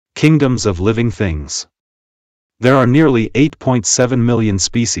Kingdoms of living things. There are nearly 8.7 million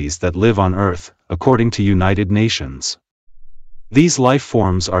species that live on Earth, according to United Nations. These life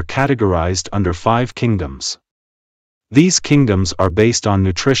forms are categorized under 5 kingdoms. These kingdoms are based on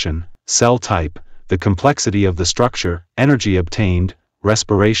nutrition, cell type, the complexity of the structure, energy obtained,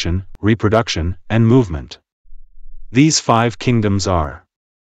 respiration, reproduction, and movement. These 5 kingdoms are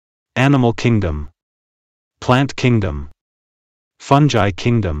Animal Kingdom, Plant Kingdom, Fungi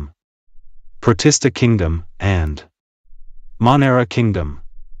Kingdom, Protista Kingdom, and Monera Kingdom.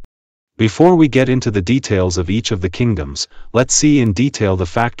 Before we get into the details of each of the kingdoms, let's see in detail the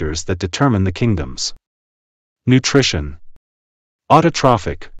factors that determine the kingdoms. Nutrition.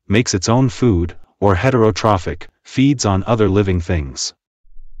 Autotrophic, makes its own food, or heterotrophic, feeds on other living things.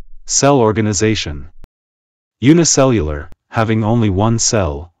 Cell organization. Unicellular, having only one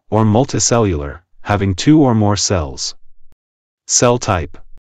cell, or multicellular, having 2 or more cells. Cell type.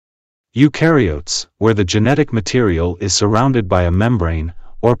 Eukaryotes, where the genetic material is surrounded by a membrane,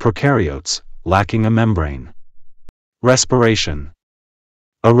 or prokaryotes, lacking a membrane. Respiration.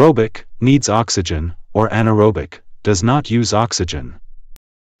 Aerobic, needs oxygen, or anaerobic, does not use oxygen.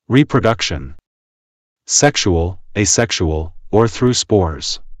 Reproduction. Sexual, asexual, or through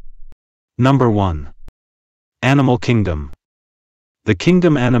spores. Number 1. Animal Kingdom. The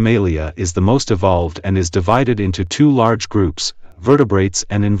kingdom Animalia is the most evolved and is divided into 2 large groups, vertebrates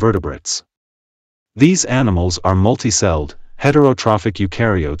and invertebrates. These animals are multicelled, heterotrophic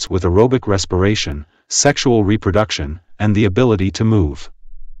eukaryotes with aerobic respiration, sexual reproduction, and the ability to move.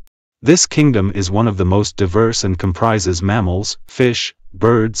 This kingdom is one of the most diverse and comprises mammals, fish,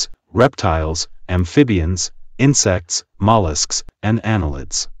 birds, reptiles, amphibians, insects, mollusks, and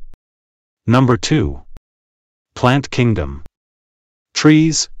annelids. Number 2. Plant Kingdom.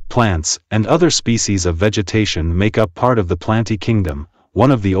 Trees, plants, and other species of vegetation make up part of the Plantae kingdom, one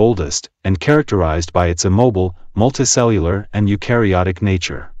of the oldest, and characterized by its immobile, multicellular and eukaryotic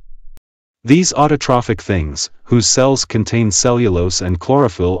nature. These autotrophic things, whose cells contain cellulose and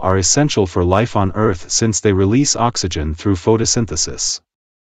chlorophyll, are essential for life on Earth since they release oxygen through photosynthesis.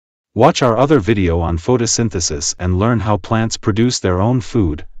 Watch our other video on photosynthesis and learn how plants produce their own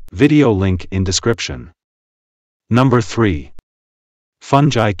food, video link in description. Number 3.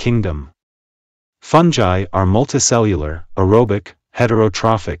 Fungi Kingdom. Fungi are multicellular, aerobic,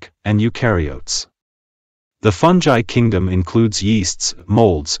 heterotrophic, and eukaryotes. The fungi kingdom includes yeasts,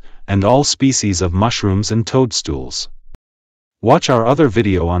 molds, and all species of mushrooms and toadstools. Watch our other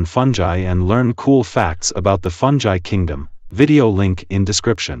video on fungi and learn cool facts about the fungi kingdom, video link in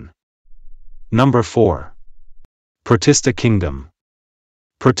description. Number 4. Protista Kingdom.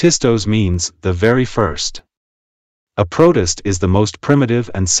 Protistos means the very first. A protist is the most primitive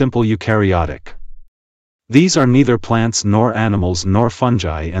and simple eukaryotic. These are neither plants nor animals nor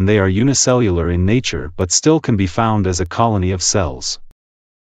fungi, and they are unicellular in nature but still can be found as a colony of cells.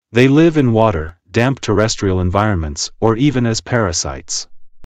 They live in water, damp terrestrial environments, or even as parasites.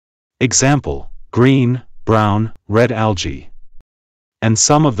 Example: green, brown, red algae. And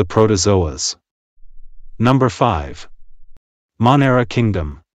some of the protozoas. Number 5. Monera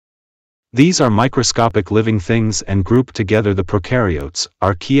Kingdom. These are microscopic living things and group together the prokaryotes,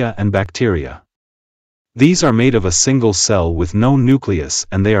 archaea and bacteria. These are made of a single cell with no nucleus,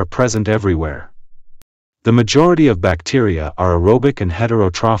 and they are present everywhere. The majority of bacteria are aerobic and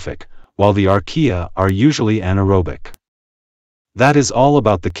heterotrophic, while the archaea are usually anaerobic. That is all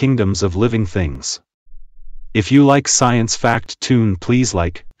about the kingdoms of living things. If you like sciencefacttoon, please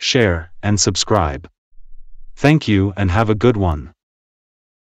like, share, and subscribe. Thank you and have a good one.